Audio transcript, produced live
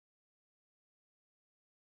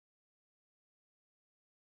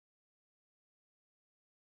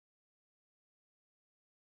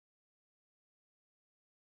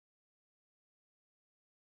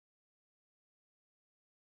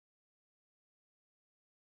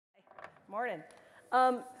Morning.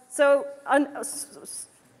 So on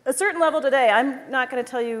a certain level today, I'm not going to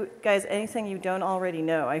tell you guys anything you don't already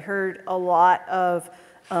know. I heard a lot of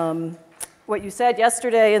what you said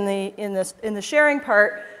yesterday in the sharing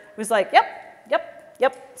part. It was like, yep.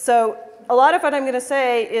 So a lot of what I'm going to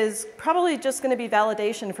say is probably just going to be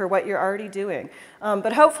validation for what you're already doing.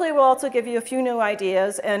 But hopefully it will also give you a few new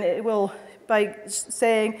ideas, and it will, by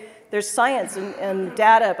saying there's science and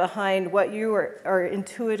data behind what you are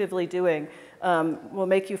intuitively doing, will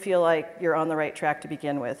make you feel like you're on the right track to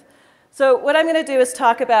begin with. So what I'm going to do is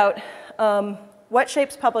talk about what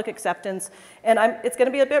shapes public acceptance, and it's going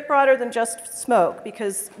to be a bit broader than just smoke,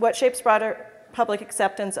 because what shapes broader public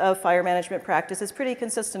acceptance of fire management practice is pretty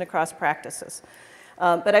consistent across practices.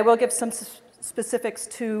 But I will give some specifics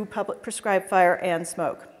to public prescribed fire and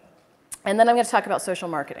smoke. And then I'm going to talk about social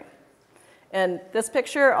marketing. And this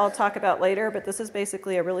picture I'll talk about later, but this is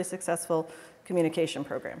basically a really successful communication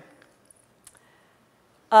program.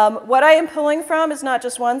 What I am pulling from is not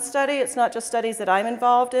just one study. It's not just studies that I'm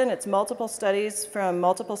involved in. It's multiple studies from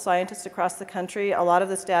multiple scientists across the country. A lot of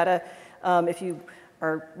this data, if you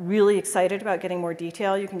are really excited about getting more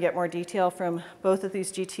detail, you can get more detail from both of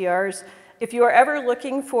these GTRs. If you are ever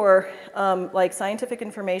looking for like scientific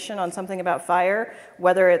information on something about fire,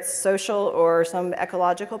 whether it's social or some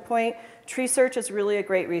ecological point, Tree Search is really a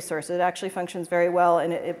great resource. It actually functions very well,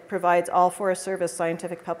 and it provides all Forest Service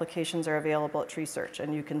scientific publications are available at Tree Search,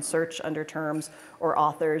 and you can search under terms or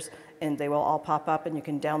authors, and they will all pop up, and you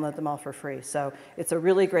can download them all for free. So it's a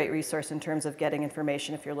really great resource in terms of getting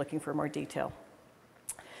information if you're looking for more detail.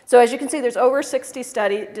 So as you can see, there's over 60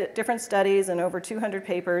 different studies and over 200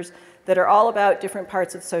 papers that are all about different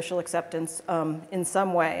parts of social acceptance in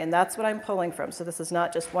some way, and that's what I'm pulling from. So this is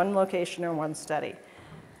not just one location or one study.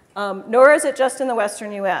 Nor is it just in the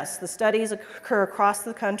Western US. The studies occur across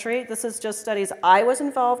the country. This is just studies I was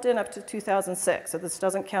involved in up to 2006, so this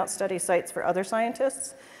doesn't count study sites for other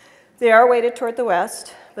scientists. They are weighted toward the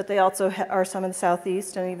West, but they also are some in the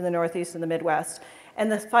Southeast and even the Northeast and the Midwest.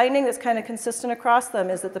 And the finding that's kind of consistent across them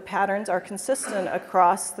is that the patterns are consistent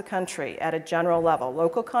across the country at a general level.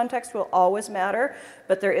 Local context will always matter,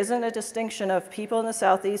 but there isn't a distinction of people in the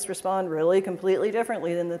Southeast respond really completely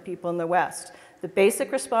differently than the people in the West. The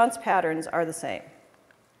basic response patterns are the same.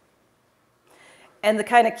 And the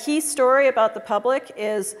kind of key story about the public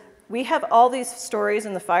is we have all these stories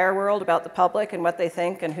in the fire world about the public and what they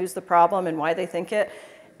think and who's the problem and why they think it.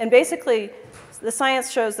 And basically, the science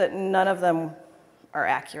shows that none of them are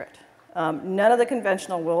accurate. None of the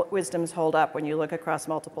conventional wisdoms hold up when you look across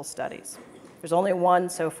multiple studies. There's only one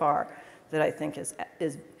so far that I think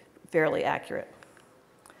is fairly accurate.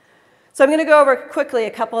 So I'm going to go over quickly a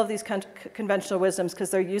couple of these conventional wisdoms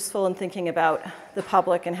because they're useful in thinking about the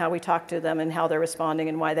public and how we talk to them and how they're responding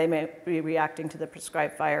and why they may be reacting to the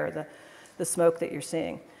prescribed fire or the smoke that you're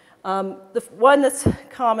seeing. The one that's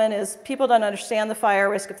common is people don't understand the fire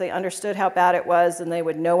risk. If they understood how bad it was, then they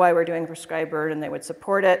would know why we're doing prescribed burn and they would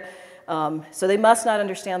support it. So they must not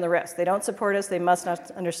understand the risk. They don't support us. They must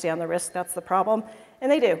not understand the risk. That's the problem.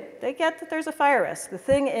 And they do. They get that there's a fire risk. The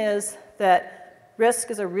thing is that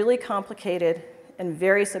risk is a really complicated and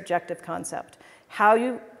very subjective concept. How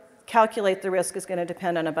you calculate the risk is going to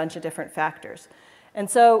depend on a bunch of different factors. And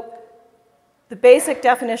so the basic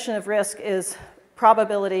definition of risk is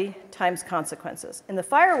probability times consequences. In the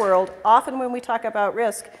fire world, often when we talk about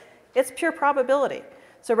risk, it's pure probability.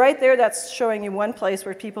 So right there, that's showing you one place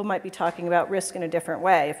where people might be talking about risk in a different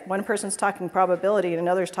way. If one person's talking probability and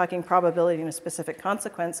another's talking probability and a specific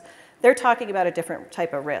consequence, they're talking about a different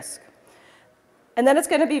type of risk. And then it's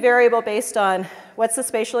going to be variable based on what's the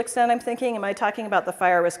spatial extent I'm thinking. Am I talking about the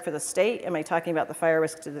fire risk for the state? Am I talking about the fire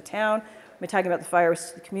risk to the town? Am I talking about the fire risk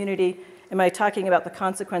to the community? Am I talking about the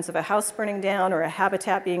consequence of a house burning down or a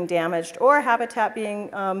habitat being damaged or a habitat being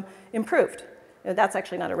improved? And that's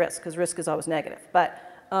actually not a risk because risk is always negative. But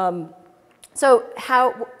so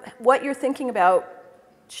what you're thinking about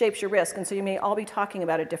shapes your risk. And so you may all be talking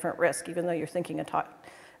about a different risk even though you're thinking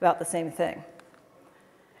about the same thing.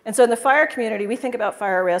 And so in the fire community, we think about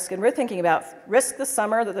fire risk, and we're thinking about risk this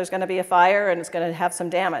summer that there's going to be a fire and it's going to have some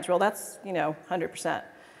damage. Well, that's, 100%.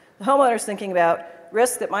 The homeowner's thinking about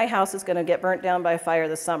risk that my house is going to get burnt down by a fire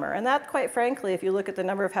this summer. And that, quite frankly, if you look at the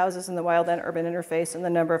number of houses in the wildland urban interface and the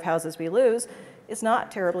number of houses we lose, is not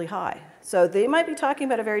terribly high. So they might be talking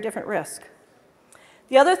about a very different risk.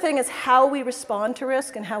 The other thing is how we respond to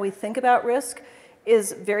risk and how we think about risk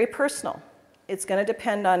is very personal. It's going to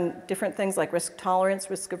depend on different things like risk tolerance,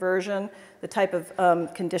 risk aversion, the type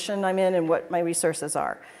of condition I'm in, and what my resources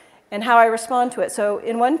are, and how I respond to it. So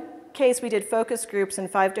in one case, we did focus groups in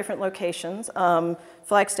 5 different locations,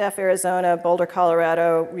 Flagstaff, Arizona, Boulder,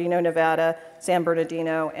 Colorado, Reno, Nevada, San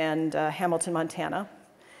Bernardino, and Hamilton, Montana.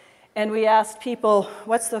 And we asked people,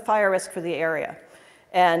 what's the fire risk for the area?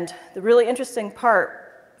 And the really interesting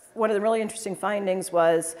part, one of the really interesting findings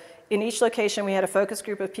was in each location we had a focus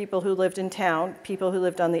group of people who lived in town, people who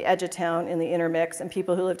lived on the edge of town in the intermix, and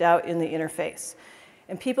people who lived out in the interface.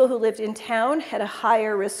 And people who lived in town had a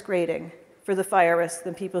higher risk rating for the fire risk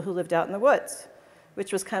than people who lived out in the woods,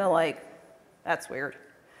 which was kind of like, that's weird.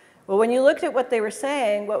 Well, when you looked at what they were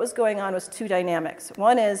saying, what was going on was 2 dynamics.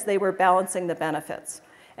 One is they were balancing the benefits.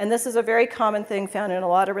 And this is a very common thing found in a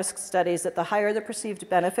lot of risk studies, that the higher the perceived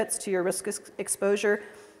benefits to your risk exposure,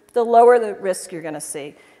 the lower the risk you're going to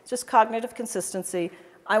see. It's just cognitive consistency.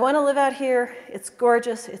 I want to live out here. It's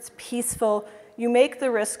gorgeous. It's peaceful. You make the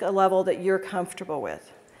risk a level that you're comfortable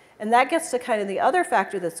with. And that gets to kind of the other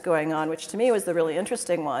factor that's going on, which to me was the really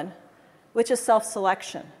interesting one, which is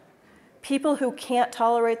self-selection. People who can't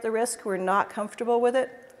tolerate the risk, who are not comfortable with it,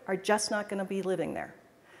 are just not going to be living there.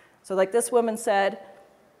 So like this woman said,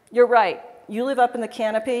 you're right. You live up in the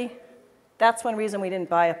canopy. That's one reason we didn't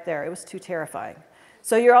buy up there. It was too terrifying.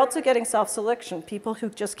 So you're also getting self-selection. People who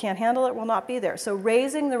just can't handle it will not be there. So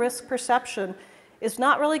raising the risk perception is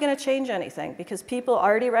not really going to change anything because people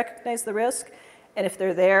already recognize the risk, and if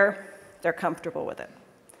they're there, they're comfortable with it.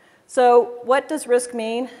 So what does risk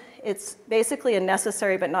mean? It's basically a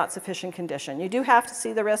necessary but not sufficient condition. You do have to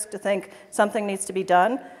see the risk to think something needs to be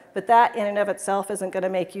done, but that in and of itself isn't going to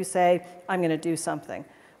make you say, I'm going to do something,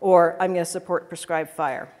 or I'm going to support prescribed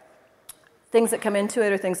fire. Things that come into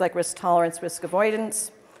it are things like risk tolerance, risk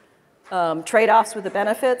avoidance, trade-offs with the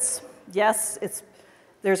benefits. Yes,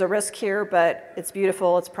 there's a risk here, but it's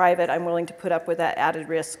beautiful, it's private. I'm willing to put up with that added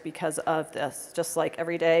risk because of this. Just like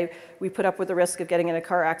every day, we put up with the risk of getting in a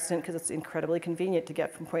car accident because it's incredibly convenient to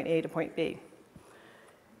get from point A to point B.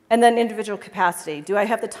 And then individual capacity. Do I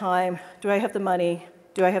have the time? Do I have the money?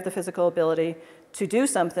 Do I have the physical ability to do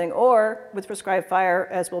something? Or with prescribed fire,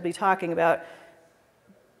 as we'll be talking about,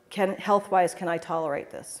 health-wise, can I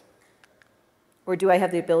tolerate this? Or do I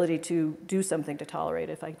have the ability to do something to tolerate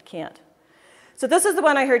it if I can't? So this is the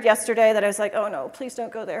one I heard yesterday that I was like, oh no, please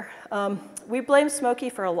don't go there. We blame Smokey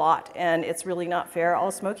for a lot, and it's really not fair.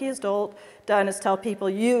 All Smokey has done is tell people,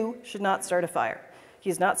 you should not start a fire.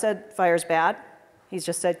 He's not said fire's bad. He's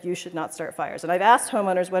just said you should not start fires. And I've asked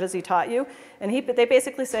homeowners, what has he taught you? And they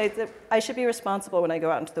basically say that I should be responsible when I go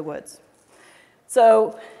out into the woods.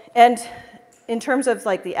 So, and in terms of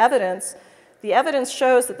like the evidence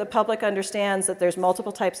shows that the public understands that there's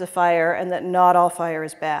multiple types of fire and that not all fire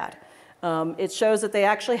is bad. It shows that they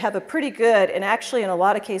actually have a pretty good, and actually in a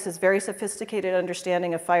lot of cases, very sophisticated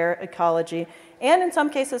understanding of fire ecology, and in some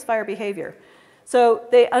cases, fire behavior. So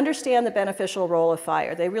they understand the beneficial role of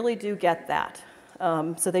fire. They really do get that.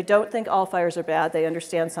 So they don't think all fires are bad. They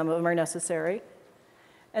understand some of them are necessary.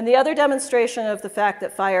 And the other demonstration of the fact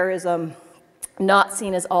that fire is not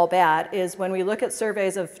seen as all bad is when we look at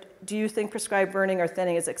surveys of do you think prescribed burning or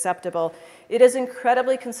thinning is acceptable, it is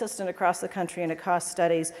incredibly consistent across the country and across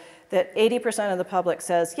studies that 80% of the public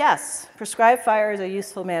says, yes, prescribed fire is a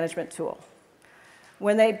useful management tool.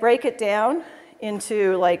 When they break it down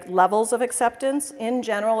into like levels of acceptance, in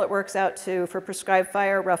general it works out to, for prescribed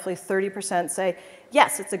fire, roughly 30% say,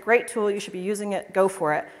 yes, it's a great tool, you should be using it, go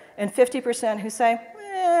for it. And 50% who say,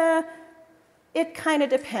 it kind of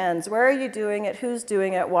depends. Where are you doing it? Who's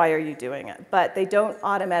doing it? Why are you doing it? But they don't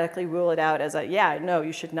automatically rule it out as a, yeah, no,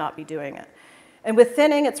 you should not be doing it. And with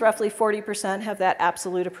thinning, it's roughly 40% have that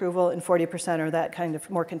absolute approval and 40% are that kind of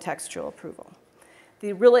more contextual approval.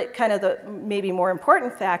 The really kind of the maybe more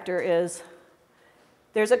important factor is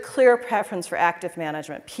there's a clear preference for active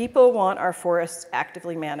management. People want our forests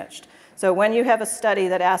actively managed. So when you have a study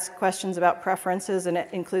that asks questions about preferences and it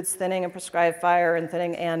includes thinning and prescribed fire and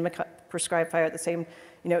thinning and prescribed fire at the same,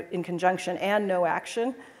 in conjunction and no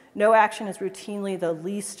action is routinely the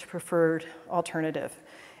least preferred alternative.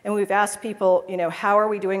 And we've asked people, how are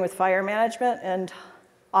we doing with fire management? And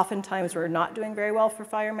oftentimes we're not doing very well for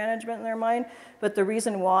fire management in their mind. But the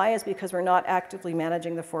reason why is because we're not actively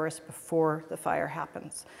managing the forest before the fire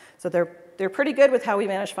happens. So they're pretty good with how we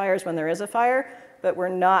manage fires when there is a fire, but we're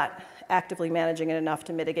not actively managing it enough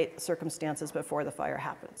to mitigate the circumstances before the fire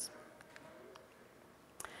happens.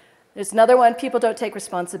 There's another one, people don't take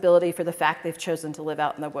responsibility for the fact they've chosen to live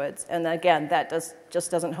out in the woods. And again, that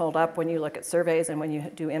just doesn't hold up when you look at surveys and when you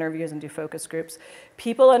do interviews and do focus groups.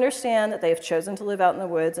 People understand that they've chosen to live out in the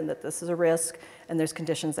woods and that this is a risk and there's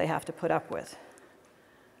conditions they have to put up with.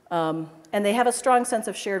 And they have a strong sense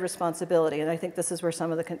of shared responsibility, and I think this is where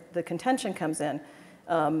some of the contention comes in.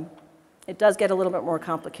 It does get a little bit more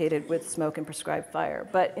complicated with smoke and prescribed fire.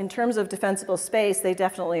 But in terms of defensible space, they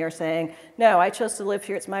definitely are saying, no, I chose to live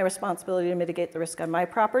here. It's my responsibility to mitigate the risk on my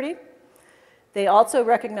property. They also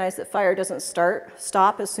recognize that fire doesn't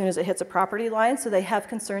stop as soon as it hits a property line, so they have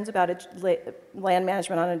concerns about land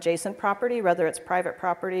management on adjacent property, whether it's private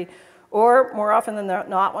property, or more often than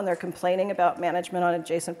not, when they're complaining about management on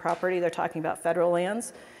adjacent property, they're talking about federal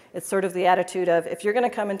lands. It's sort of the attitude of, if you're going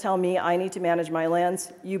to come and tell me I need to manage my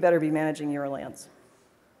lands, you better be managing your lands.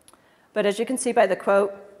 But as you can see by the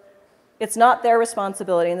quote, it's not their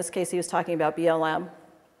responsibility, in this case he was talking about BLM,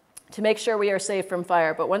 to make sure we are safe from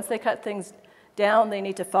fire. But once they cut things down, they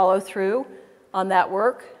need to follow through on that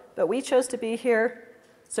work. But we chose to be here,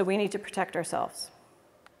 so we need to protect ourselves.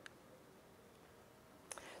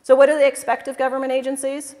 So what do they expect of government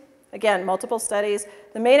agencies? Again, multiple studies.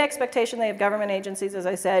 The main expectation they have government agencies, as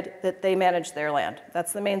I said, that they manage their land.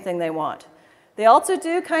 That's the main thing they want. They also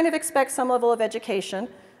do kind of expect some level of education,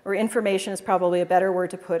 or information is probably a better word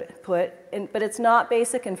to put but it's not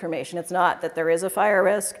basic information. It's not that there is a fire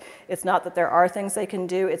risk. It's not that there are things they can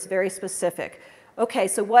do. It's very specific. Okay,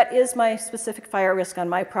 so what is my specific fire risk on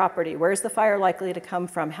my property? Where's the fire likely to come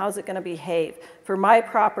from? How's it going to behave? For my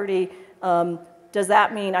property, does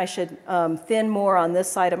that mean I should thin more on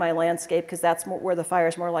this side of my landscape because that's where the fire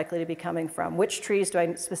is more likely to be coming from? Which trees do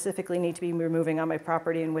I specifically need to be removing on my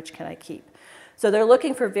property and which can I keep? So they're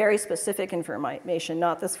looking for very specific information,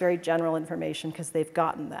 not this very general information, because they've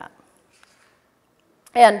gotten that.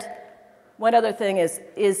 And one other thing is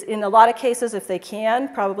in a lot of cases, if they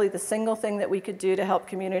can, probably the single thing that we could do to help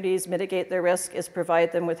communities mitigate their risk is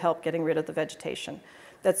provide them with help getting rid of the vegetation.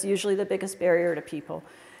 That's usually the biggest barrier to people.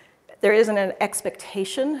 There isn't an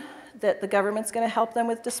expectation that the government's going to help them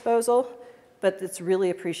with disposal, but it's really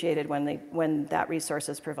appreciated when that resource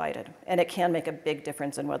is provided. And it can make a big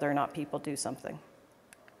difference in whether or not people do something.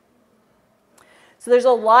 So there's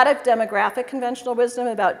a lot of demographic conventional wisdom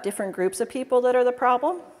about different groups of people that are the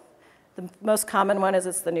problem. The most common one is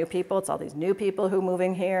it's the new people. It's all these new people who are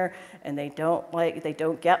moving here, and they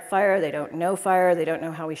don't get fire, they don't know fire, they don't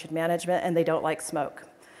know how we should manage it, and they don't like smoke.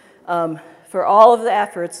 For all of the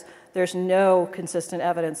efforts, there's no consistent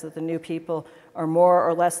evidence that the new people are more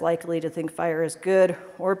or less likely to think fire is good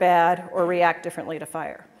or bad or react differently to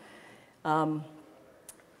fire.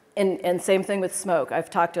 And same thing with smoke. I've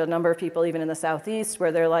talked to a number of people even in the Southeast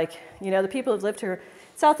where they're like, you know, the people who've lived here,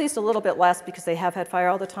 Southeast a little bit less because they have had fire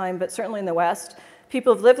all the time, but certainly in the West,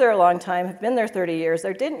 people who've lived there a long time, have been there 30 years.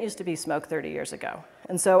 There didn't used to be smoke 30 years ago.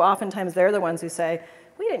 And so oftentimes they're the ones who say,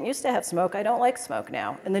 we didn't used to have smoke, I don't like smoke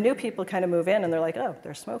now. And the new people kind of move in and they're like, oh,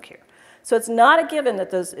 there's smoke here. So it's not a given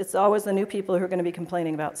that it's always the new people who are going to be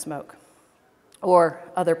complaining about smoke or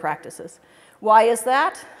other practices. Why is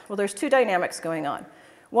that? Well, there's two dynamics going on.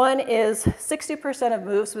 One is 60% of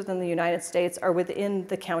moves within the United States are within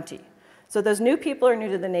the county. So those new people are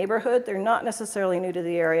new to the neighborhood, they're not necessarily new to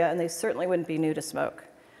the area, and they certainly wouldn't be new to smoke.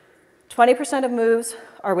 20% of moves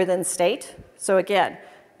are within state. So again,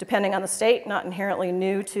 depending on the state, not inherently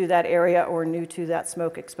new to that area or new to that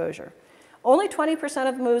smoke exposure. Only 20%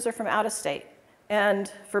 of moves are from out of state. And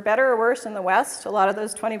for better or worse in the West, a lot of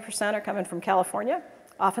those 20% are coming from California,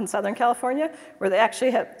 often Southern California, where they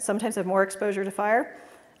actually sometimes have more exposure to fire.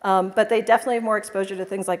 But they definitely have more exposure to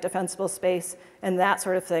things like defensible space and that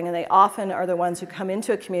sort of thing. And they often are the ones who come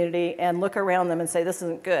into a community and look around them and say, this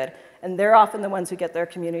isn't good. And they're often the ones who get their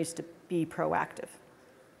communities to be proactive.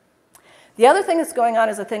 The other thing that's going on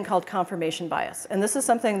is a thing called confirmation bias. And this is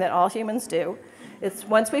something that all humans do. It's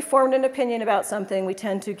once we've formed an opinion about something, we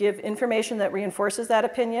tend to give information that reinforces that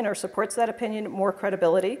opinion or supports that opinion more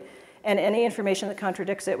credibility. And any information that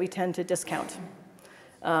contradicts it, we tend to discount.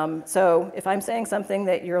 So if I'm saying something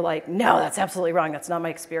that you're like, no, that's absolutely wrong, that's not my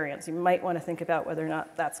experience, you might want to think about whether or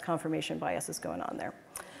not that's confirmation bias is going on there.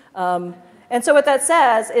 And so what that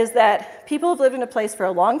says is that people have lived in a place for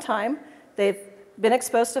a long time, they've been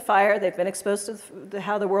exposed to fire, they've been exposed to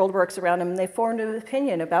how the world works around them, and they've formed an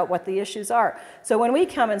opinion about what the issues are. So when we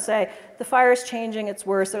come and say, the fire is changing, it's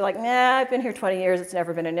worse, they're like, nah, I've been here 20 years, it's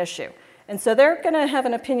never been an issue. And so they're going to have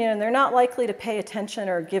an opinion, and they're not likely to pay attention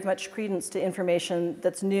or give much credence to information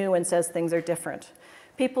that's new and says things are different.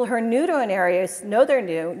 People who are new to an area know they're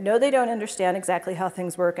new, know they don't understand exactly how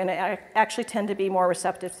things work, and actually tend to be more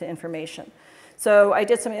receptive to information. So I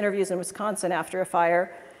did some interviews in Wisconsin after a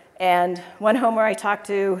fire, and one homeowner I talked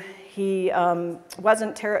to,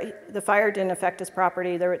 the fire didn't affect his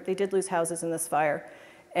property. They did lose houses in this fire.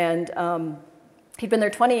 And he'd been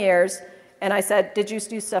there 20 years. And I said, did you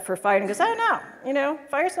do stuff for fire? And he goes, oh, no, you know,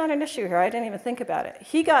 fire's not an issue here. I didn't even think about it.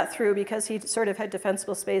 He got through because he sort of had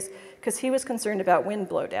defensible space because he was concerned about wind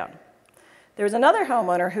blowdown. There was another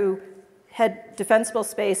homeowner who had defensible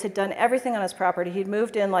space, had done everything on his property. He'd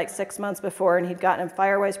moved in like 6 months before, and he'd gotten a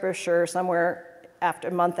Firewise brochure somewhere after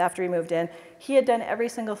a month after he moved in. He had done every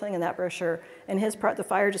single thing in that brochure, and the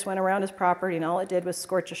fire just went around his property, and all it did was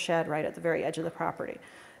scorch a shed right at the very edge of the property.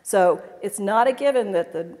 So it's not a given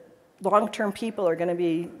that the long-term people are going to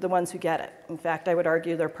be the ones who get it. In fact, I would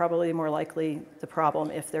argue they're probably more likely the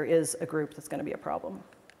problem if there is a group that's going to be a problem.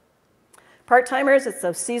 Part-timers, it's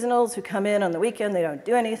those seasonals who come in on the weekend, they don't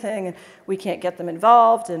do anything, and we can't get them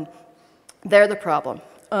involved, and they're the problem.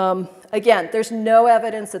 Again, there's no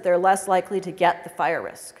evidence that they're less likely to get the fire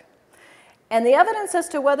risk. And the evidence as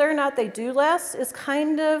to whether or not they do less is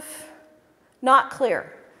kind of not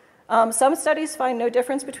clear. Some studies find no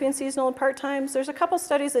difference between seasonal and part-times. There's a couple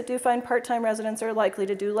studies that do find part-time residents are likely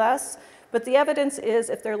to do less, but the evidence is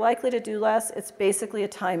if they're likely to do less, it's basically a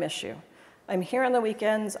time issue. I'm here on the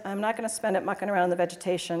weekends. I'm not going to spend it mucking around in the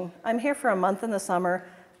vegetation. I'm here for a month in the summer.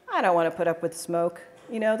 I don't want to put up with smoke.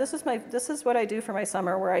 You know, this is what I do for my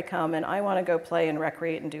summer where I come, and I want to go play and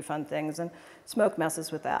recreate and do fun things, and smoke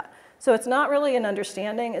messes with that. So it's not really an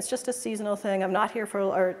understanding. It's just a seasonal thing. I'm not here for,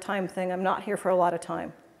 or a time thing. I'm not here for a lot of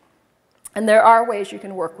time. And there are ways you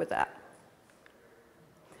can work with that.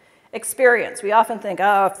 Experience. We often think,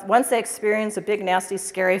 oh, once they experience a big, nasty,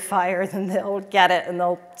 scary fire, then they'll get it and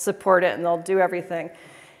they'll support it and they'll do everything.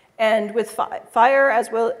 And with fire, as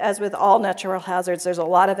with all natural hazards, there's a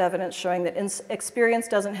lot of evidence showing that experience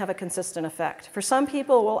doesn't have a consistent effect. For some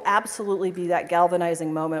people, it will absolutely be that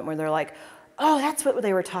galvanizing moment where they're like, oh, that's what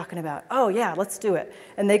they were talking about. Oh, yeah, let's do it.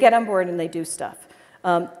 And they get on board and they do stuff.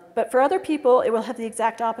 But for other people, it will have the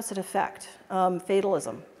exact opposite effect,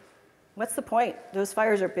 fatalism. What's the point? Those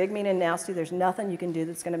fires are big, mean, and nasty. There's nothing you can do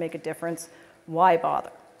that's going to make a difference. Why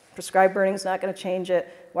bother? Prescribed burning is not going to change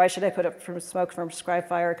it. Why should I put up from smoke from prescribed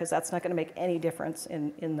fire? Because that's not going to make any difference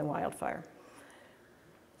in the wildfire.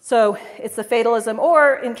 So it's the fatalism,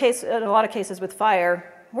 or in a lot of cases with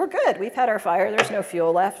fire, we're good. We've had our fire. There's no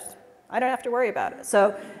fuel left. I don't have to worry about it.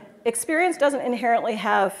 So experience doesn't inherently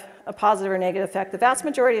have a positive or negative effect. The vast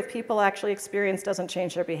majority of people actually experience doesn't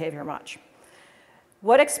change their behavior much.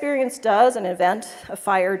 What experience does, an event, a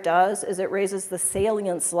fire does, is it raises the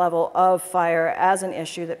salience level of fire as an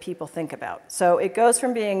issue that people think about. So it goes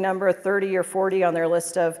from being number 30 or 40 on their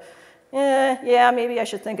list of, yeah, maybe I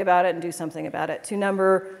should think about it and do something about it, to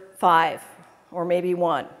number 5 or maybe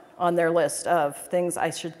 1 on their list of things I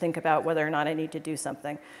should think about whether or not I need to do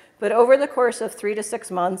something. But over the course of 3 to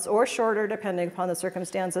 6 months, or shorter depending upon the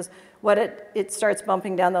circumstances, it starts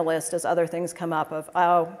bumping down the list as other things come up of,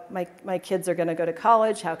 oh, my kids are going to go to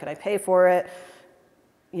college, how can I pay for it?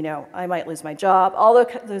 You know, I might lose my job, all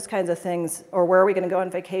those kinds of things, or where are we going to go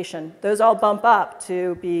on vacation? Those all bump up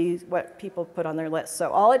to be what people put on their list.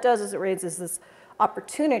 So all it does is it raises this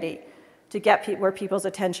opportunity to get where people's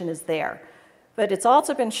attention is there. But it's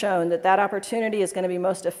also been shown that that opportunity is going to be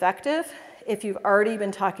most effective if you've already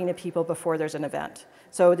been talking to people before there's an event.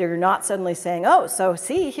 So you're not suddenly saying, oh, so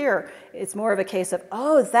see here. It's more of a case of,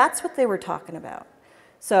 oh, that's what they were talking about.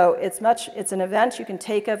 So it's an event you can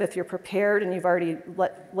take of if you're prepared and you've already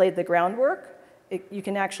laid the groundwork. You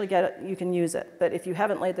can actually get it, you can use it. But if you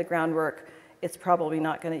haven't laid the groundwork, it's probably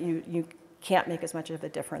not going to, you can't make as much of a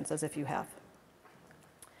difference as if you have.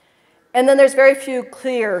 And then there's very few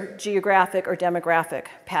clear geographic or demographic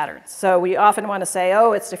patterns. So we often want to say,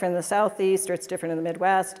 oh, it's different in the Southeast or it's different in the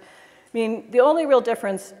Midwest. I mean, the only real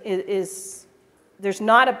difference is there's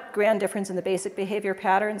not a grand difference in the basic behavior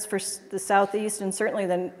patterns for the Southeast, and certainly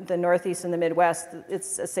the Northeast and the Midwest.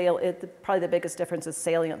 Probably the biggest difference is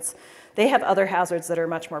salience. They have other hazards that are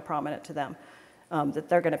much more prominent to them that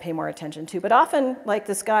they're going to pay more attention to. But often, like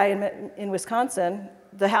this guy in Wisconsin,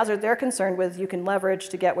 the hazard they're concerned with, you can leverage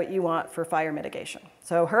to get what you want for fire mitigation.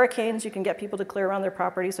 So hurricanes, you can get people to clear around their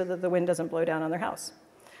property so that the wind doesn't blow down on their house.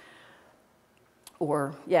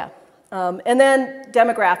 Or, yeah. And then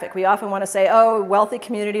demographic. We often want to say, oh, wealthy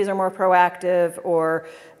communities are more proactive, or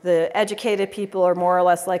the educated people are more or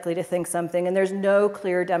less likely to think something, and there's no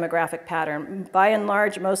clear demographic pattern. By and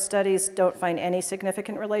large, most studies don't find any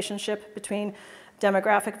significant relationship between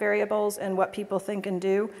demographic variables and what people think and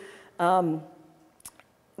do.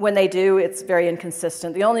 When they do, it's very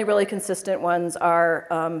inconsistent. The only really consistent ones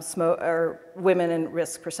are women and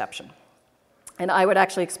risk perception. And I would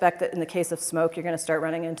actually expect that in the case of smoke, you're going to start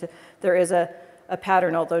running into, there is a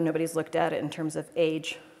pattern, although nobody's looked at it in terms of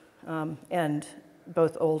age, and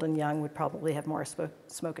both old and young would probably have more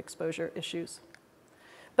smoke exposure issues.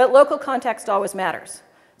 But local context always matters.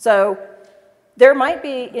 So there might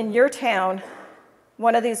be in your town,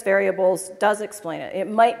 one of these variables does explain it. It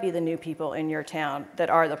might be the new people in your town that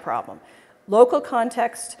are the problem. Local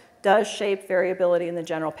context does shape variability in the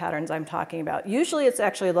general patterns I'm talking about. Usually it's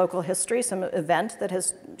actually local history, some event that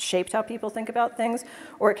has shaped how people think about things,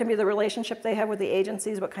 or it can be the relationship they have with the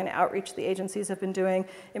agencies, what kind of outreach the agencies have been doing.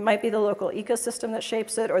 It might be the local ecosystem that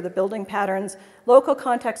shapes it, or the building patterns. Local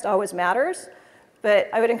context always matters, but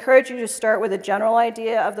I would encourage you to start with a general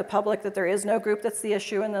idea of the public that there is no group that's the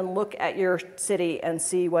issue, and then look at your city and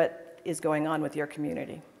see what is going on with your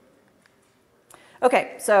community.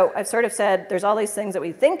 Okay, so I've sort of said there's all these things that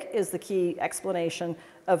we think is the key explanation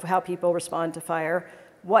of how people respond to fire.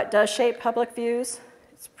 What does shape public views?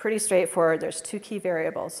 It's pretty straightforward. There's two key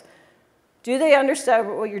variables. Do they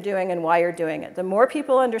understand what you're doing and why you're doing it? The more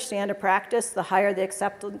people understand a practice, the higher the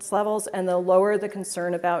acceptance levels and the lower the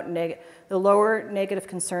concern about the lower negative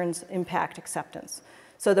concerns impact acceptance.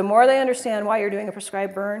 So the more they understand why you're doing a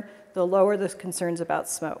prescribed burn, the lower the concerns about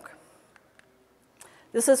smoke.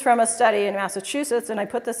 This is from a study in Massachusetts, and I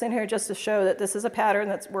put this in here just to show that this is a pattern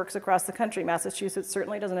that works across the country. Massachusetts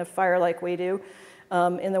certainly doesn't have fire like we do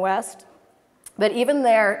in the West. But even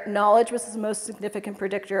there, knowledge was the most significant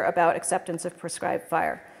predictor about acceptance of prescribed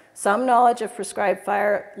fire. Some knowledge of prescribed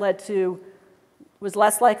fire was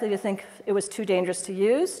less likely to think it was too dangerous to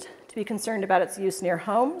use, to be concerned about its use near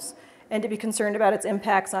homes, and to be concerned about its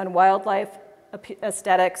impacts on wildlife,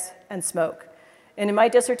 aesthetics, and smoke. And in my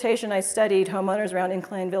dissertation, I studied homeowners around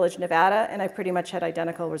Incline Village, Nevada, and I pretty much had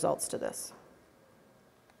identical results to this.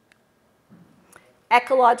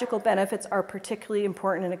 Ecological benefits are particularly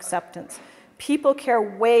important in acceptance. People care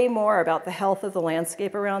way more about the health of the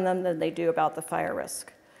landscape around them than they do about the fire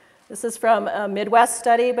risk. This is from a Midwest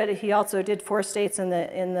study, but he also did 4 states in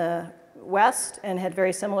the West and had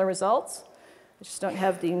very similar results. I just don't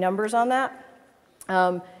have the numbers on that.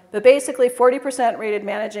 But basically, 40% rated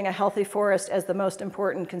managing a healthy forest as the most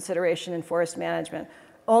important consideration in forest management.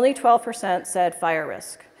 Only 12% said fire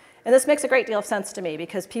risk. And this makes a great deal of sense to me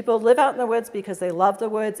because people live out in the woods because they love the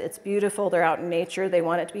woods. It's beautiful. They're out in nature. They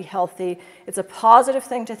want it to be healthy. It's a positive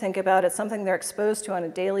thing to think about. It's something they're exposed to on a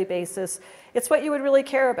daily basis. It's what you would really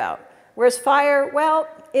care about. Whereas fire, well,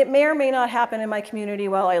 it may or may not happen in my community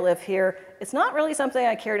while I live here. It's not really something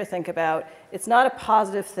I care to think about. It's not a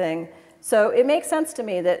positive thing. So it makes sense to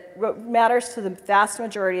me that what matters to the vast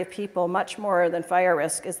majority of people much more than fire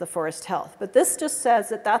risk is the forest health. But this just says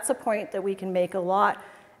that that's a point that we can make a lot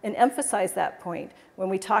and emphasize that point when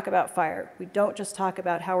we talk about fire. We don't just talk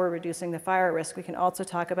about how we're reducing the fire risk. We can also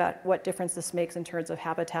talk about what difference this makes in terms of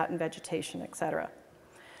habitat and vegetation, et cetera.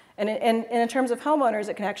 And in terms of homeowners,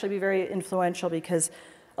 it can actually be very influential because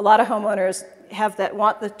a lot of homeowners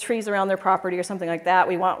want the trees around their property or something like that.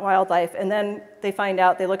 We want wildlife. And then they find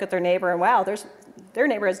out, they look at their neighbor and wow, their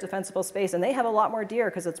neighbor has defensible space and they have a lot more deer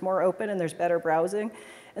because it's more open and there's better browsing.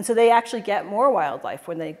 And so they actually get more wildlife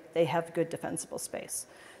when they have good defensible space.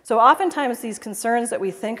 So oftentimes these concerns that we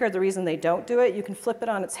think are the reason they don't do it, you can flip it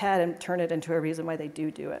on its head and turn it into a reason why they do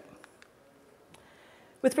it.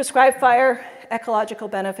 With prescribed fire, ecological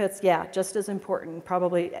benefits, yeah, just as important,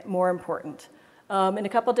 probably more important. In a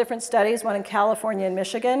couple different studies, one in California and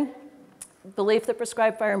Michigan, belief that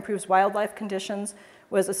prescribed fire improves wildlife conditions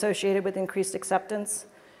was associated with increased acceptance.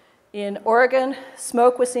 In Oregon,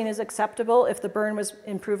 smoke was seen as acceptable if the burn was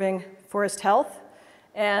improving forest health.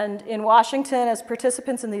 And in Washington, as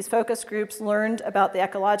participants in these focus groups learned about the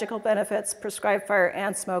ecological benefits, prescribed fire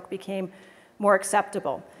and smoke became more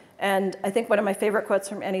acceptable. And I think one of my favorite quotes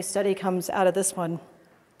from any study comes out of this one.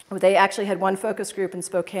 They actually had one focus group in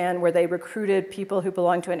Spokane where they recruited people who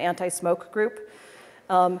belonged to an anti-smoke group.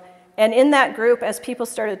 And in that group, as people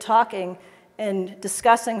started talking and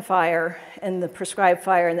discussing fire and the prescribed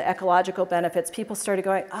fire and the ecological benefits, people started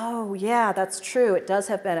going, oh yeah, that's true, it does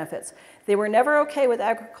have benefits. They were never okay with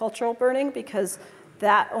agricultural burning because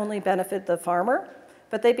that only benefited the farmer.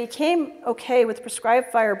 But they became okay with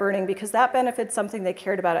prescribed fire burning because that benefited something they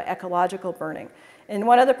cared about, ecological burning. And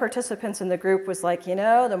one of the participants in the group was like, you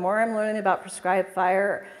know, the more I'm learning about prescribed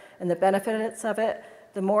fire and the benefits of it,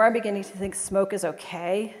 the more I'm beginning to think smoke is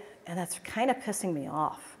okay, and that's kind of pissing me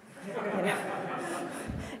off.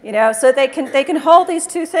 So they can hold these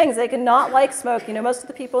two things. They can not like smoke. Most of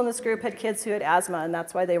the people in this group had kids who had asthma, and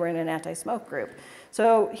that's why they were in an anti-smoke group.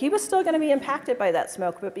 So he was still going to be impacted by that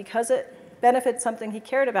smoke, but because it benefited something he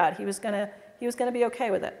cared about, he was going to be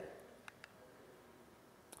okay with it.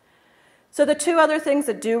 So the two other things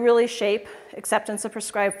that do really shape acceptance of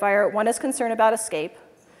prescribed fire, one is concern about escape.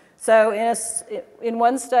 So in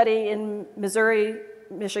one study in Missouri,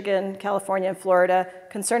 Michigan, California, and Florida,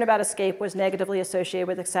 concern about escape was negatively associated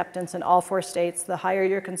with acceptance in all 4 states. The higher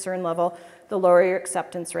your concern level, the lower your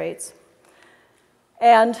acceptance rates.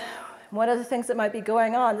 And One of the things that might be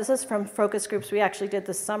going on, this is from focus groups we actually did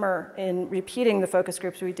this summer in repeating the focus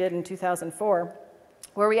groups we did in 2004,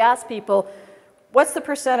 where we asked people, what's the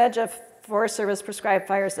percentage of Forest Service prescribed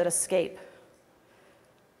fires that escape?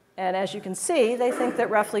 And as you can see, they think that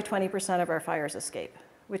roughly 20% of our fires escape,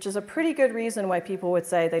 which is a pretty good reason why people would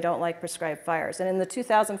say they don't like prescribed fires. And in the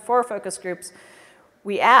 2004 focus groups,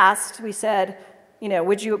 we said,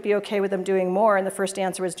 would you be okay with them doing more? And the first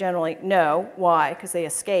answer was generally no. Why? Because they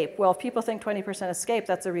escape. Well, if people think 20% escape,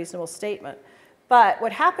 that's a reasonable statement. But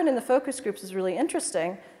what happened in the focus groups is really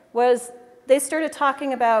interesting, was they started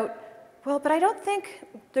talking about, well, but I don't think,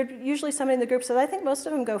 usually somebody in the group said, I think most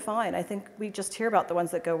of them go fine. I think we just hear about the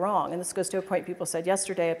ones that go wrong. And this goes to a point people said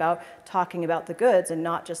yesterday about talking about the goods and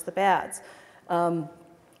not just the bads.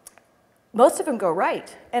 Most of them go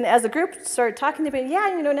right. And as the group started talking to me,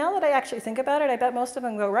 yeah, now that I actually think about it, I bet most of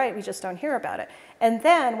them go right. We just don't hear about it. And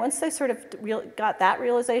then once they sort of got that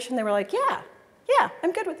realization, they were like, yeah,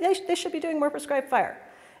 I'm good with it. They should be doing more prescribed fire.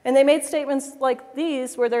 And they made statements like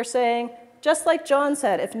these where they're saying, just like John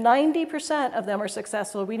said, if 90% of them are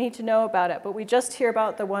successful, we need to know about it, but we just hear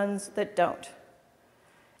about the ones that don't.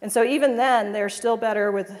 And so even then, they're still better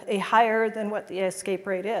with a higher than what the escape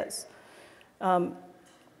rate is.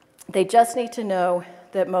 They just need to know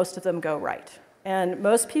that most of them go right. And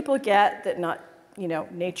most people get that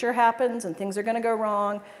nature happens and things are going to go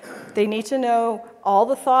wrong. They need to know all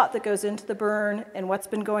the thought that goes into the burn and what's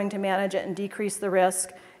been going to manage it and decrease the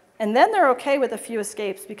risk. And then they're okay with a few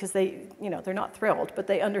escapes because they're not thrilled, but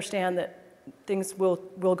they understand that things will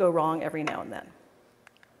go wrong every now and then.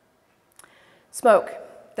 Smoke,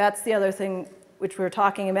 that's the other thing which we were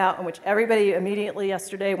talking about and which everybody immediately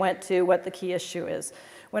yesterday went to what the key issue is.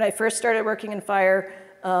 When I first started working in fire,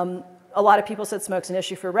 a lot of people said smoke's an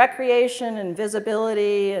issue for recreation and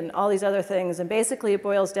visibility and all these other things, and basically it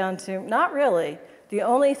boils down to, not really. The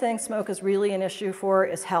only thing smoke is really an issue for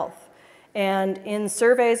is health. And in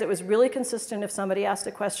surveys, it was really consistent if somebody asked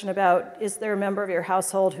a question about, is there a member of your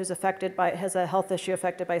household who's has a health issue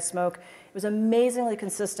affected by smoke? It was amazingly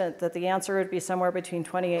consistent that the answer would be somewhere between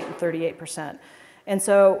 28 and 38%. And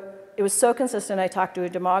so it was so consistent, I talked to a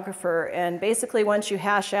demographer, and basically once you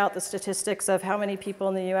hash out the statistics of how many people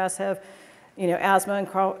in the US have asthma and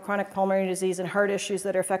chronic pulmonary disease and heart issues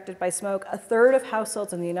that are affected by smoke, 1/3 of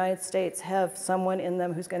households in the United States have someone in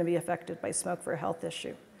them who's going to be affected by smoke for a health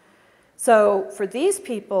issue. So for these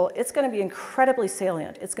people, it's going to be incredibly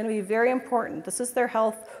salient. It's going to be very important. This is their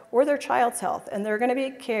health or their child's health, and they're going to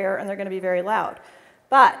be care, and they're going to be very loud.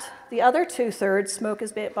 But the other 2/3, smoke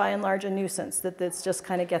is by and large a nuisance, that this just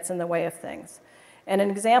kind of gets in the way of things. And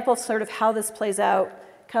an example of sort of how this plays out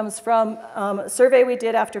comes from a survey we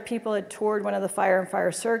did after people had toured one of the fire and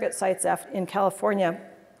fire surrogate sites in California,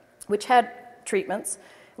 which had treatments.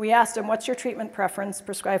 We asked them, what's your treatment preference?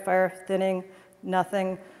 Prescribed fire, thinning,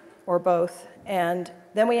 nothing, or both. And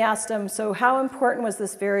then we asked them, so how important was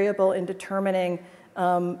this variable in determining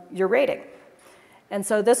your rating? And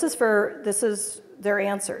so this is their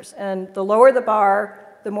answers. And the lower the bar,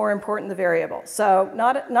 the more important the variable. So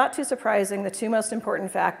not too surprising, the two most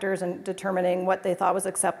important factors in determining what they thought was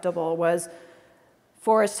acceptable was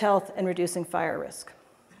forest health and reducing fire risk.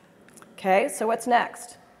 Okay, so what's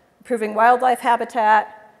next? Improving wildlife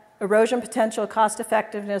habitat, erosion potential, cost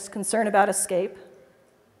effectiveness, concern about escape.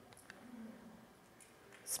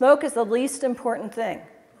 Smoke is the least important thing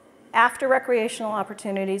after recreational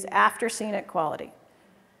opportunities, after scenic quality.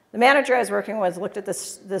 The manager I was working with looked at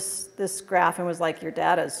this graph and was like, your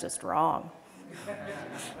data is just wrong.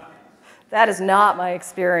 That is not my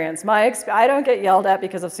experience. I don't get yelled at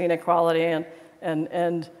because of scenic quality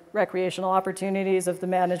and recreational opportunities of the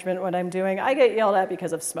management when I'm doing. I get yelled at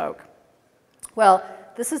because of smoke. Well,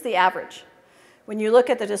 this is the average. When you look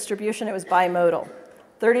at the distribution, it was bimodal.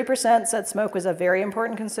 30% said smoke was a very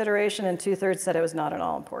important consideration, and 2/3 said it was not at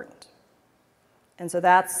all important. And so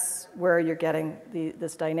that's where you're getting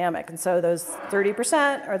this dynamic. And so those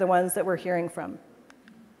 30% are the ones that we're hearing from.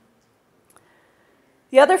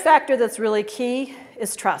 The other factor that's really key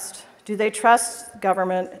is trust. Do they trust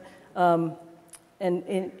government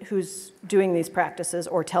and who's doing these practices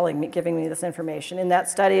or giving me this information? In that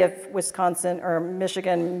study of Wisconsin or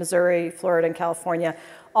Michigan, Missouri, Florida, and California,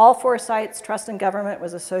 all 4 sites, trust in government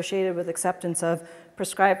was associated with acceptance of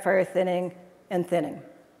prescribed fire thinning and thinning.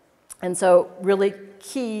 And so really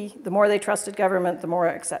key, the more they trusted government, the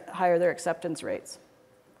more higher their acceptance rates.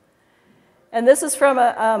 And this is from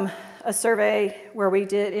a survey where we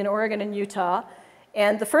did in Oregon and Utah.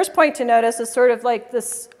 And the first point to notice is sort of like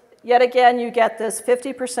this, yet again, you get this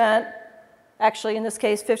 50%, actually in this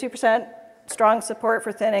case, 50% strong support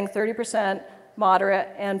for thinning, 30% moderate,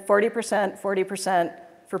 and 40%,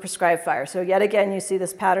 for prescribed fire. So yet again, you see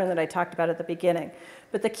this pattern that I talked about at the beginning.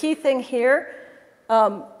 But the key thing here,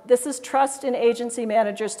 this is trust in agency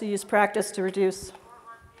managers to use practice to reduce.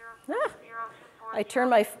 I turned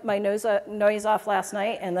my noise off last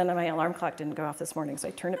night, and then my alarm clock didn't go off this morning, so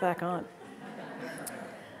I turned it back on.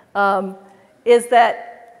 Is that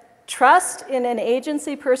trust in an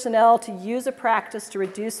agency personnel to use a practice to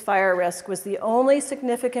reduce fire risk was the only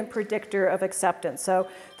significant predictor of acceptance. So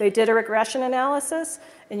they did a regression analysis,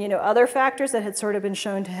 and other factors that had sort of been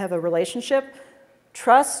shown to have a relationship.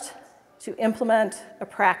 Trust to implement a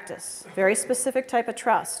practice, very specific type of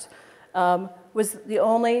trust, was the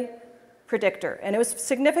only predictor. And it was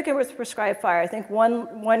significant with prescribed fire. I think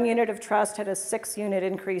one unit of trust had a 6-unit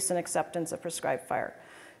increase in acceptance of prescribed fire.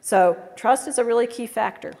 So trust is a really key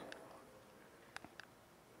factor.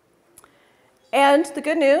 And the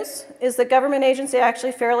good news is that government agencies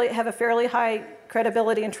actually have a fairly high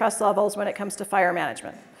credibility and trust levels when it comes to fire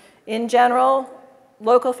management. In general,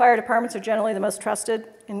 local fire departments are generally the most trusted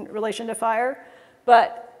in relation to fire,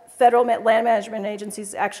 but federal land management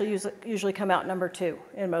agencies actually usually come out number 2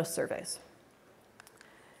 in most surveys.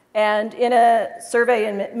 And in a survey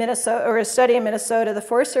in Minnesota, or a study in Minnesota, the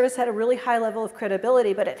Forest Service had a really high level of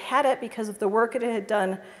credibility, but it had it because of the work it had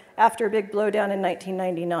done after a big blowdown in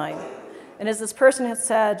 1999. And as this person had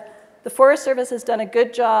said, the Forest Service has done a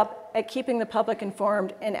good job at keeping the public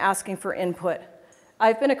informed and asking for input.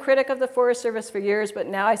 I've been a critic of the Forest Service for years, but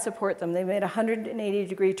now I support them. They made a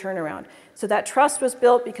 180-degree turnaround. So that trust was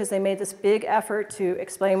built because they made this big effort to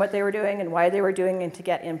explain what they were doing and why they were doing and to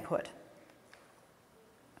get input.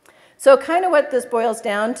 So kind of what this boils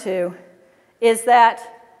down to is that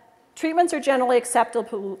treatments are generally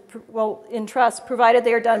acceptable in trust, provided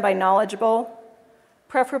they are done by knowledgeable,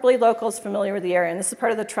 preferably locals familiar with the area. And this is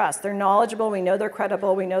part of the trust. They're knowledgeable, we know they're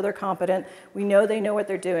credible, we know they're competent, we know they know what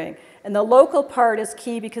they're doing. And the local part is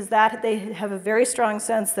key because they have a very strong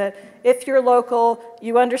sense that if you're local,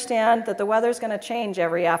 you understand that the weather's going to change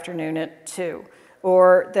every afternoon at 2,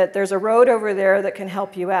 or that there's a road over there that can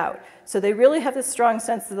help you out. So they really have this strong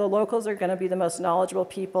sense that the locals are going to be the most knowledgeable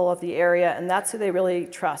people of the area, and that's who they really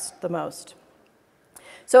trust the most.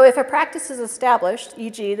 So if a practice is established,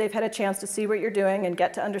 e.g. they've had a chance to see what you're doing and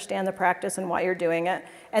get to understand the practice and why you're doing it,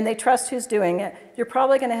 and they trust who's doing it, you're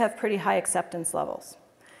probably going to have pretty high acceptance levels.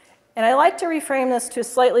 And I like to reframe this to a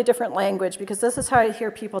slightly different language because this is how I hear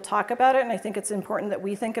people talk about it, and I think it's important that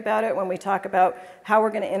we think about it when we talk about how we're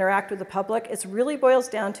going to interact with the public. It really boils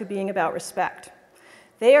down to being about respect.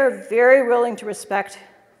 They are very willing to respect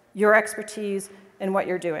your expertise and what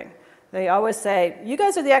you're doing. They always say, you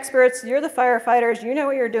guys are the experts, you're the firefighters, you know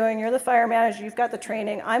what you're doing, you're the fire manager, you've got the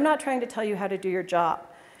training. I'm not trying to tell you how to do your job.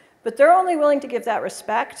 But they're only willing to give that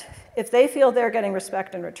respect if they feel they're getting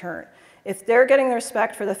respect in return. If they're getting the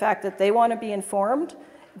respect for the fact that they want to be informed,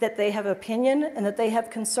 that they have opinion, and that they have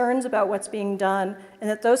concerns about what's being done, and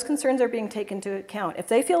that those concerns are being taken into account. If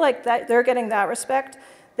they feel like that they're getting that respect,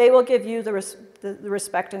 they will give you the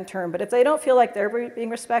respect in turn. But if they don't feel like they're being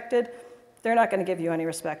respected, they're not going to give you any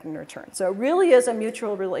respect in return. So it really is a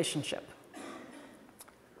mutual relationship.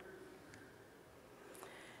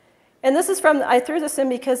 And this is I threw this in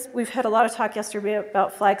because we've had a lot of talk yesterday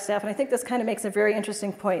about Flagstaff, and I think this kind of makes a very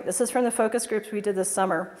interesting point. This is from the focus groups we did this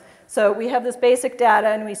summer. So we have this basic data,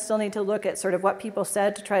 and we still need to look at sort of what people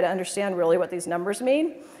said to try to understand really what these numbers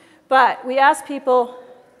mean. But we asked people,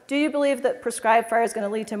 do you believe that prescribed fire is going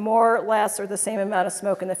to lead to more, less, or the same amount of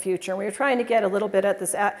smoke in the future? And we were trying to get a little bit at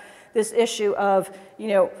this issue of,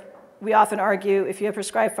 we often argue if you have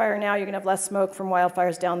prescribed fire now, you're going to have less smoke from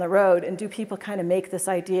wildfires down the road. And do people kind of make this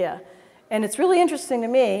idea? And it's really interesting to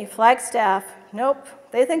me, Flagstaff, nope,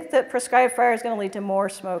 they think that prescribed fire is going to lead to more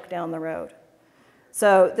smoke down the road.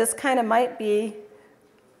 So this kind of might be,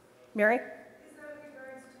 Mary? Is that in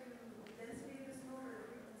regards to density of the smoke or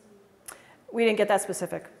frequency? We didn't get that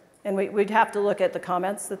specific. And we'd have to look at the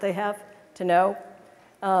comments that they have to know.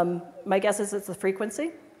 My guess is it's the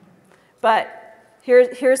frequency. But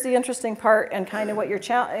here's the interesting part and kind of what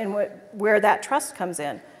where that trust comes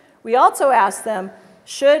in. We also asked them,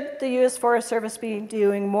 should the U.S. Forest Service be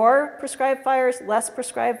doing more prescribed fires, less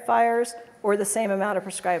prescribed fires, or the same amount of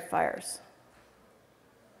prescribed fires?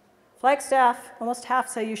 Flagstaff, almost half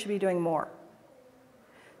say you should be doing more.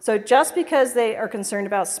 So just because they are concerned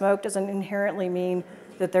about smoke doesn't inherently mean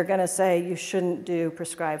that they're going to say you shouldn't do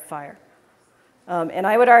prescribed fire. And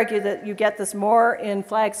I would argue that you get this more in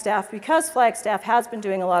Flagstaff because Flagstaff has been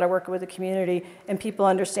doing a lot of work with the community and people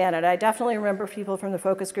understand it. I definitely remember people from the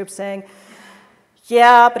focus group saying,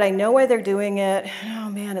 yeah, but I know why they're doing it. Oh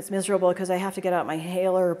man, it's miserable because I have to get out my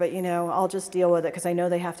inhaler, but I'll just deal with it because I know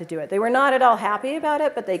they have to do it. They were not at all happy about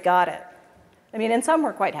it, but they got it. I mean, and some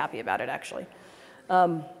were quite happy about it, actually.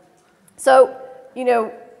 So, you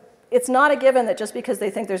know, it's not a given that just because they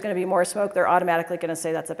think there's going to be more smoke, they're automatically going to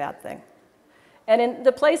say that's a bad thing. And in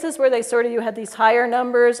the places where they sort of, you had these higher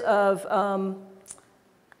numbers of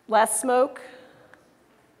less smoke,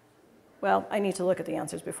 well, I need to look at the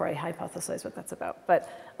answers before I hypothesize what that's about. But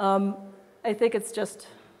I think it's just,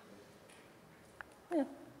 yeah,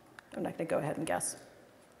 I'm not going to go ahead and guess.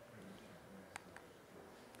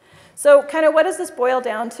 So kind of what does this boil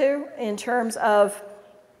down to in terms of,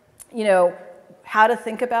 you know, how to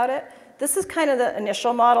think about it? This is kind of the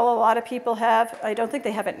initial model a lot of people have. I don't think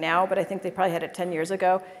they have it now, but I think they probably had it 10 years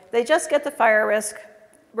ago. They just get the fire risk,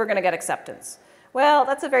 we're going to get acceptance. Well,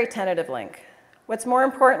 that's a very tentative link. What's more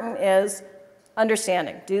important is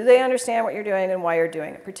understanding. Do they understand what you're doing and why you're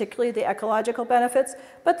doing it, particularly the ecological benefits?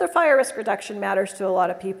 But the fire risk reduction matters to a lot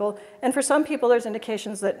of people. And for some people, there's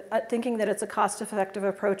indications that thinking that it's a cost-effective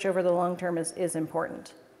approach over the long term is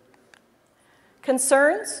important.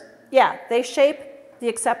 Concerns? Yeah, they shape the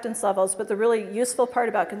acceptance levels, but the really useful part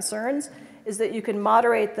about concerns is that you can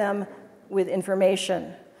moderate them with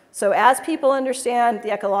information. So as people understand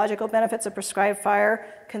the ecological benefits of prescribed fire,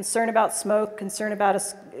 concern about smoke, concern about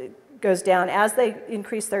goes down. As they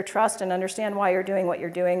increase their trust and understand why you're doing what you're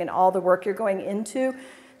doing and all the work you're going into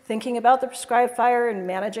thinking about the prescribed fire and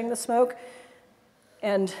managing the smoke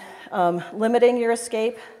and limiting your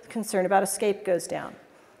escape, concern about escape goes down.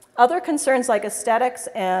 Other concerns like aesthetics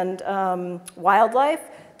and wildlife,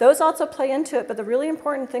 those also play into it, but the really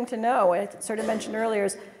important thing to know, I sort of mentioned earlier,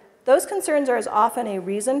 is those concerns are as often a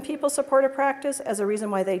reason people support a practice as a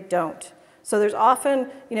reason why they don't. So there's often,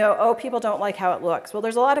 you know, oh, people don't like how it looks. Well,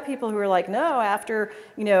 there's a lot of people who are like, no, after,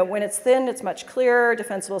 you know, when it's thin, it's much clearer,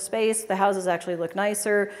 defensible space, the houses actually look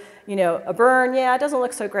nicer. You know, a burn, yeah, it doesn't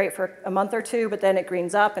look so great for a month or two, but then it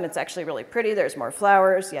greens up and it's actually really pretty, there's more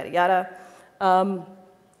flowers, yada, yada.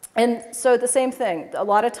 And so the same thing, a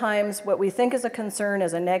lot of times what we think is a concern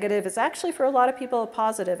as a negative is actually for a lot of people a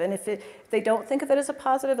positive. And if they don't think of it as a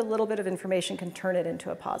positive, a little bit of information can turn it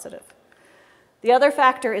into a positive. The other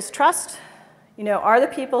factor is trust. You know, are the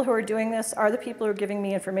people who are doing this, are the people who are giving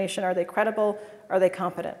me information, are they credible, are they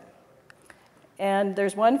competent? And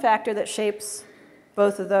there's one factor that shapes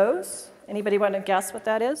both of those. Anybody want to guess what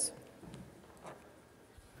that is?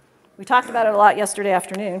 We talked about it a lot yesterday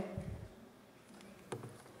afternoon.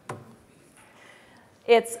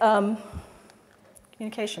 It's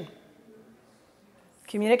communication.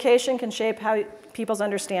 Communication can shape how people's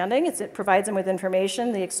understanding. It provides them with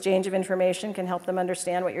information. The exchange of information can help them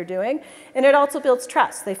understand what you're doing. And it also builds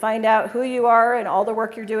trust. They find out who you are and all the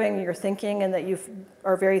work you're doing, you're thinking, and that you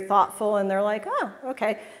are very thoughtful. And they're like, oh,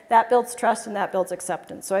 okay. That builds trust and that builds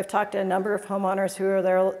acceptance. So I've talked to a number of homeowners who are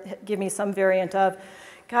there, give me some variant of,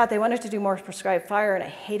 God, they wanted to do more prescribed fire, and I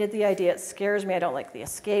hated the idea. It scares me. I don't like the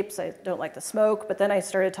escapes. I don't like the smoke. But then I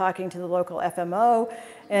started talking to the local FMO,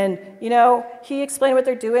 and you know, he explained what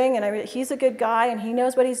they're doing, and he's a good guy, and he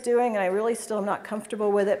knows what he's doing, and I really still am not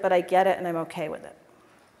comfortable with it, but I get it, and I'm okay with it.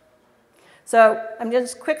 So I'm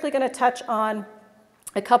just quickly going to touch on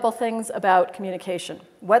a couple things about communication.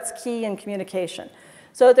 What's key in communication?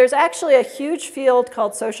 So there's actually a huge field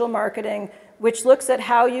called social marketing, which looks at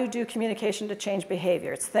how you do communication to change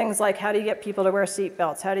behavior. It's things like how do you get people to wear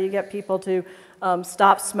seatbelts? How do you get people to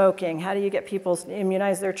stop smoking? How do you get people to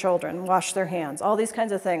immunize their children, wash their hands? All these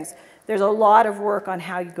kinds of things. There's a lot of work on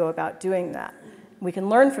how you go about doing that. We can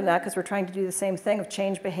learn from that because we're trying to do the same thing of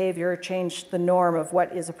change behavior, change the norm of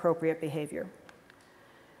what is appropriate behavior.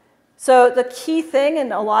 So the key thing,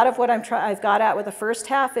 and a lot of what I've got at with the first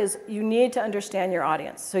half, is you need to understand your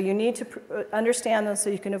audience. So you need to understand them so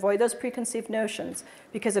you can avoid those preconceived notions.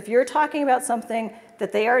 Because if you're talking about something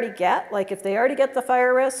that they already get, like if they already get the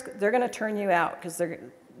fire risk, they're going to turn you out because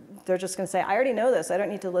they're just going to say, I already know this. I don't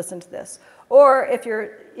need to listen to this. Or if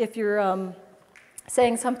you're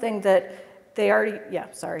saying something that they already, yeah,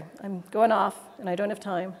 sorry, I'm going off and I don't have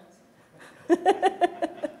time.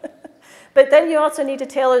 But then you also need to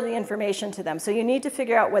tailor the information to them. So you need to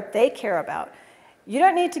figure out what they care about. You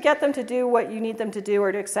don't need to get them to do what you need them to do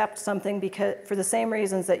or to accept something for the same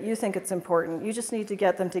reasons that you think it's important. You just need to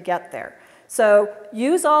get them to get there. So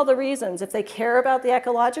use all the reasons. If they care about the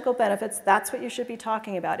ecological benefits, that's what you should be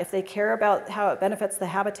talking about. If they care about how it benefits the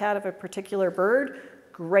habitat of a particular bird,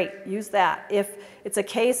 great, use that. If it's a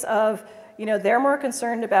case of, you know, they're more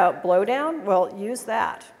concerned about blowdown, well, use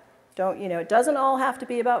that. It doesn't all have to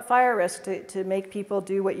be about fire risk to make people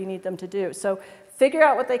do what you need them to do. So figure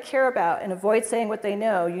out what they care about and avoid saying what they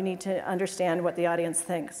know. You need to understand what the audience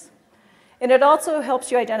thinks. And it also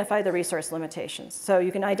helps you identify the resource limitations. So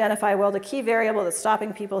you can identify, well, the key variable that's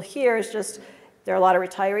stopping people here is just There are a lot of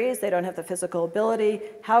retirees, they don't have the physical ability.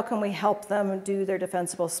 How can we help them do their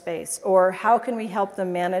defensible space? Or how can we help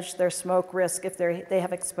them manage their smoke risk if they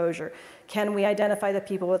have exposure? Can we identify the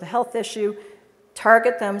people with a health issue,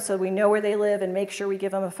 target them so we know where they live, and make sure we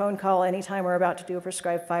give them a phone call anytime we're about to do a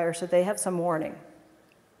prescribed fire so they have some warning?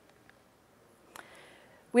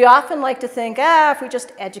 We often like to think, if we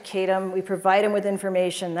just educate them, we provide them with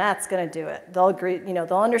information, that's going to do it. They'll agree, they'll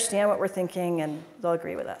understand what we're thinking and they'll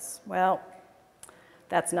agree with us. Well,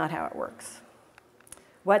 that's not how it works.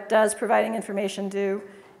 What does providing information do?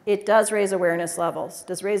 It does raise awareness levels.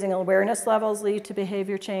 Does raising awareness levels lead to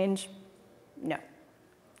behavior change? No.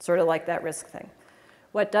 Sort of like that risk thing.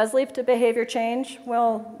 What does lead to behavior change?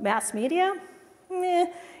 Well, mass media?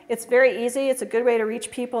 It's very easy. It's a good way to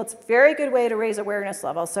reach people. It's a very good way to raise awareness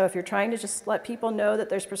levels. So if you're trying to just let people know that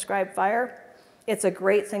there's prescribed fire, it's a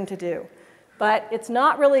great thing to do. But it's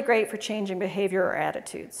not really great for changing behavior or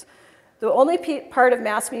attitudes. The only part of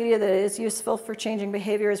mass media that is useful for changing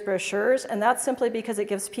behavior is brochures, and that's simply because it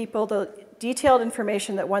gives people the detailed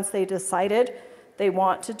information that once they decided they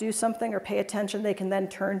want to do something or pay attention, they can then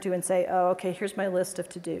turn to and say, oh, okay, here's my list of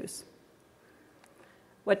to-dos.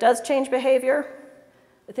 What does change behavior?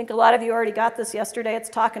 I think a lot of you already got this yesterday. It's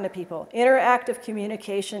talking to people. Interactive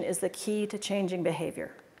communication is the key to changing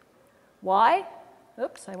behavior. Why?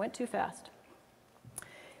 Oops, I went too fast.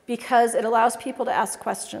 Because it allows people to ask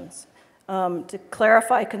questions. To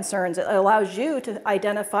clarify concerns. It allows you to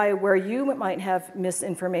identify where you might have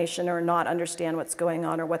misinformation or not understand what's going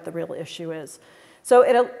on or what the real issue is. So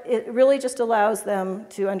it really just allows them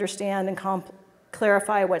to understand and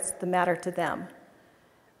clarify what's the matter to them.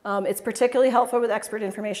 It's particularly helpful with expert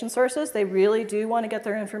information sources. They really do want to get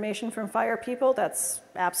their information from fire people. That's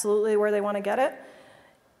absolutely where they want to get it.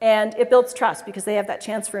 And it builds trust because they have that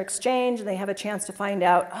chance for exchange and they have a chance to find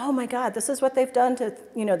out, oh my God, this is what they've done to,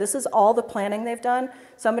 this is all the planning they've done.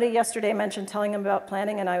 Somebody yesterday mentioned telling them about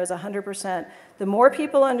planning and I was 100%. The more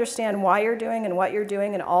people understand why you're doing and what you're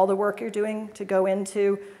doing and all the work you're doing to go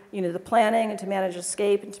into, the planning and to manage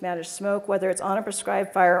escape and to manage smoke, whether it's on a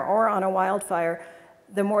prescribed fire or on a wildfire,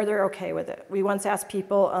 the more they're okay with it. We once asked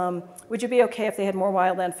people, would you be okay if they had more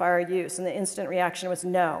wildland fire use? And the instant reaction was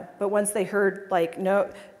no. But once they heard no,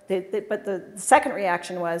 but the second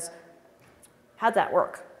reaction was, how'd that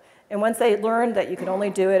work? And once they learned that you could only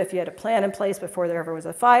do it if you had a plan in place before there ever was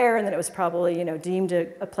a fire, and that it was probably deemed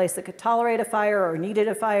a place that could tolerate a fire or needed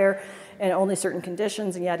a fire, and only certain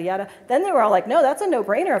conditions and yada yada, then they were all like, no, that's a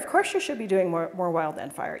no-brainer. Of course you should be doing more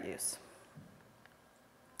wildland fire use.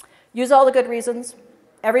 Use all the good reasons.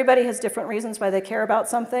 Everybody has different reasons why they care about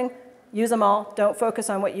something. Use them all. Don't focus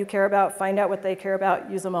on what you care about. Find out what they care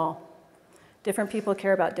about. Use them all. Different people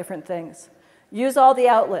care about different things. Use all the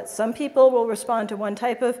outlets. Some people will respond to one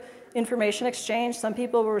type of information exchange. Some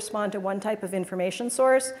people will respond to one type of information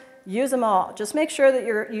source. Use them all. Just make sure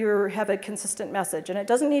that you have a consistent message. And it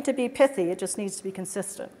doesn't need to be pithy. It just needs to be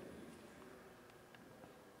consistent.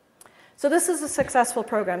 So this is a successful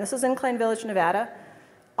program. This is Incline Village, Nevada.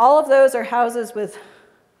 All of those are houses with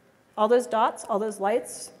all those dots, all those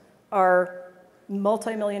lights are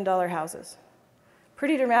multi-million-dollar houses.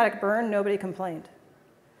 Pretty dramatic burn, nobody complained.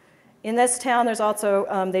 In this town, there's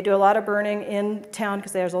also, they do a lot of burning in town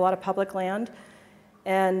because there's a lot of public land.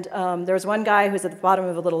 And there's one guy who's at the bottom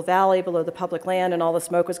of a little valley below the public land, and all the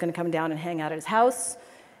smoke was going to come down and hang out at his house.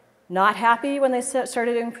 Not happy when they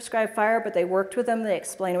started doing prescribed fire, but they worked with them, they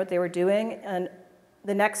explained what they were doing, and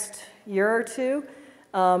the next year or two,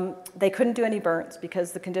 they couldn't do any burns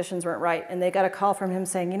because the conditions weren't right. And they got a call from him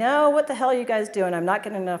saying, what the hell are you guys doing? I'm not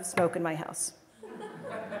getting enough smoke in my house.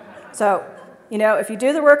 So, if you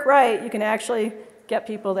do the work right, you can actually get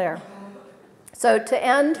people there. So to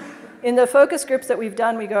end, in the focus groups that we've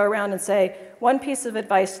done, we go around and say, one piece of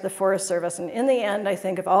advice to the Forest Service. And in the end, I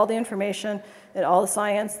think of all the information and all the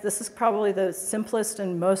science, this is probably the simplest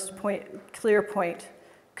and most clear point.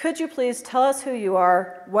 Could you please tell us who you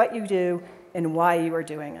are, what you do, and why you are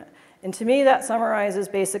doing it? And to me, that summarizes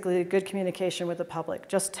basically good communication with the public.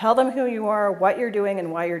 Just tell them who you are, what you're doing,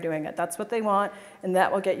 and why you're doing it. That's what they want, and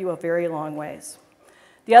that will get you a very long ways.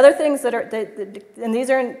 The other things that are, and these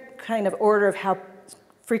are in kind of order of how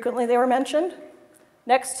frequently they were mentioned.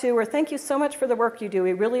 Next two were, thank you so much for the work you do.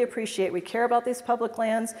 We really appreciate, we care about these public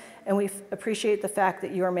lands, and we appreciate the fact that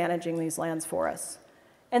you are managing these lands for us.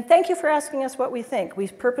 And thank you for asking us what we think. We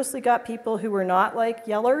purposely got people who were not like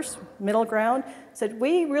yellers, middle ground, said,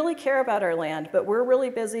 we really care about our land, but we're really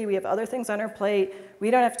busy. We have other things on our plate. We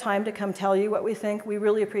don't have time to come tell you what we think. We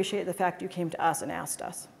really appreciate the fact you came to us and asked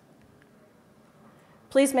us.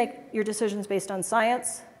 Please make your decisions based on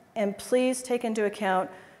science, and please take into account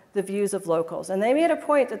the views of locals. And they made a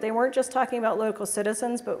point that they weren't just talking about local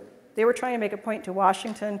citizens, but they were trying to make a point to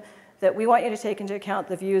Washington that we want you to take into account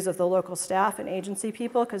the views of the local staff and agency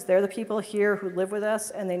people, because they're the people here who live with us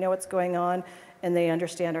and they know what's going on and they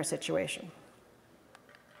understand our situation.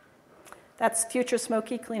 That's future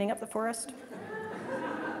Smokey cleaning up the forest.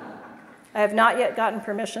 I have not yet gotten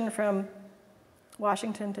permission from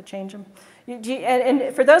Washington to change them.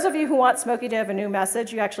 And for those of you who want Smokey to have a new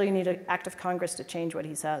message, you actually need an act of Congress to change what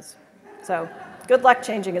he says. So good luck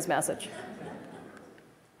changing his message.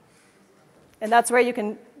 And that's where you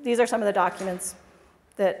can, these are some of the documents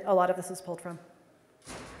that a lot of this is pulled from.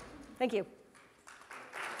 Thank you.